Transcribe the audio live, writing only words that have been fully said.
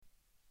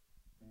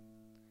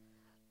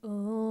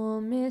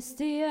As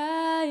the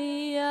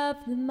eye of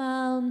the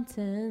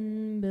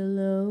mountain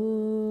below,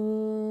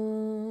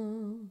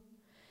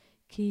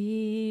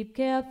 keep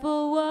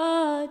careful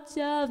watch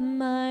of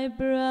my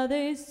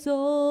brother's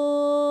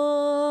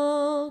souls.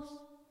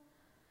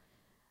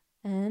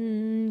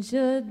 And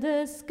should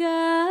the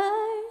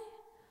sky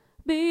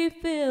be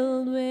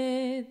filled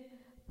with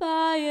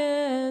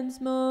fire and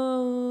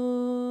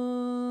smoke,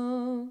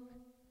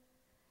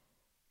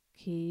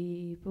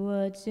 keep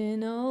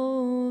watching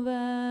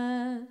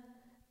over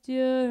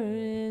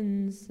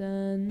during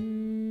suns.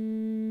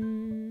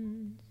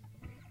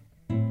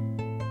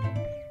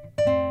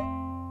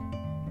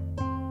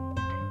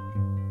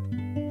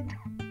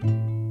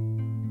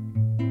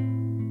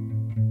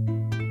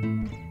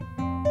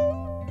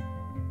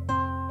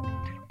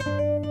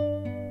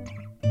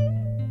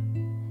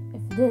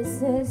 If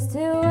this is to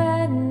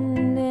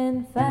end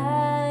in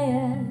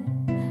fire,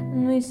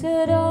 and we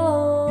should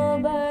all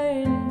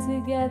burn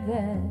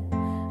together,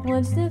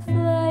 watch the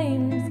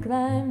flames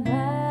climb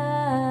high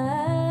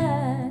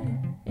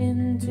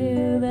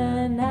into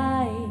the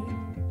night,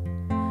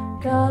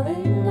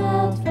 calling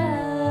out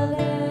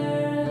Father,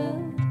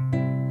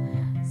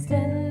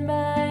 stand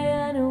by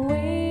and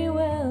we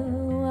will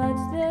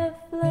watch the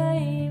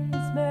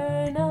flames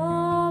burn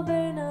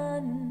over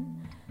on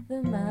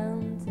the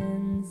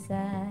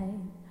mountainside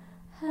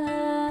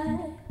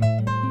high.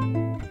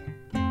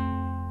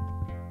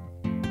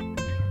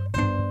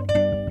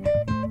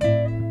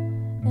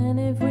 And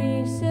if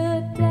we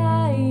should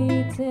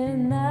die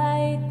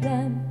tonight,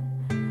 then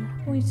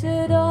we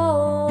should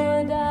all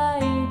die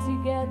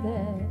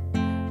together.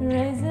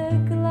 Raise a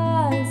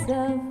glass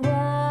of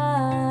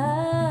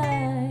wine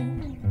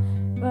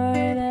for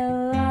the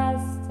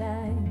last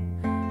time,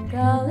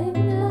 calling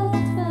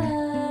out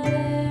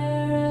Father.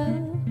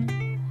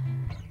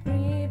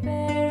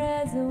 Prepare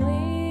as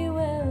we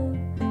will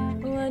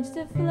watch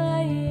the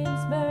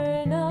flames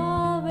burn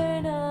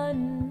over on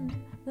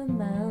the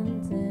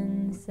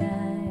mountainside.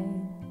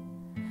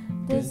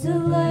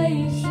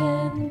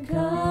 Desolation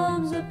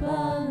comes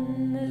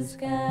upon the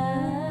sky.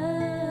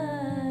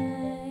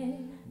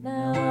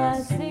 Now I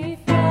see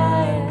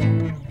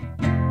fire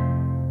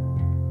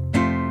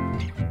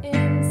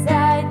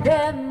inside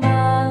the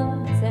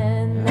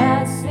mountain.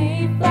 I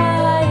see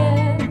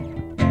fire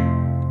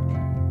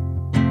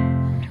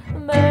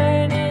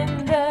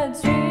burning the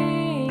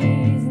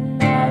trees,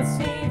 and I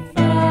see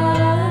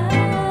fire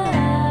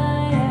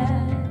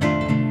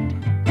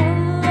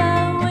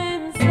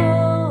allowing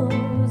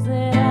souls,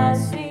 and I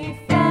see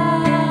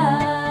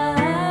fire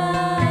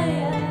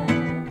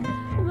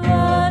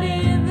blood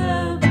in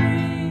the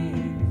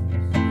breeze.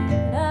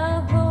 And I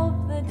hope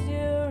that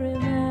you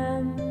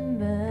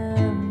remember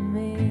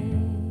me.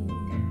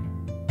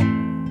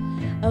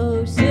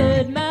 Oh,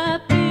 should my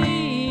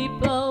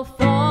people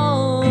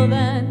fall,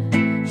 then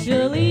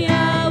surely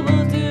I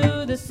will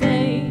do the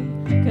same.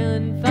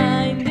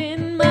 Confined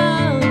in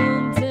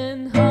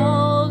mountain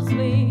halls,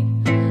 we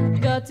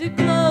got too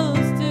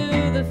close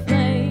to the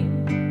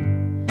flame,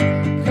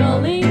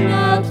 calling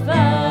out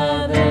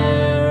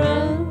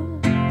Father,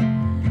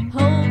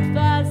 hold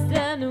fast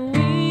and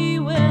we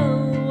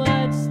will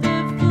watch the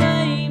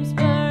flames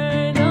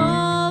burn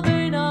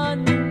over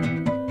on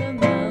the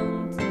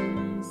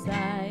mountainside.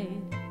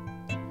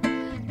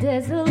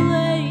 Desolation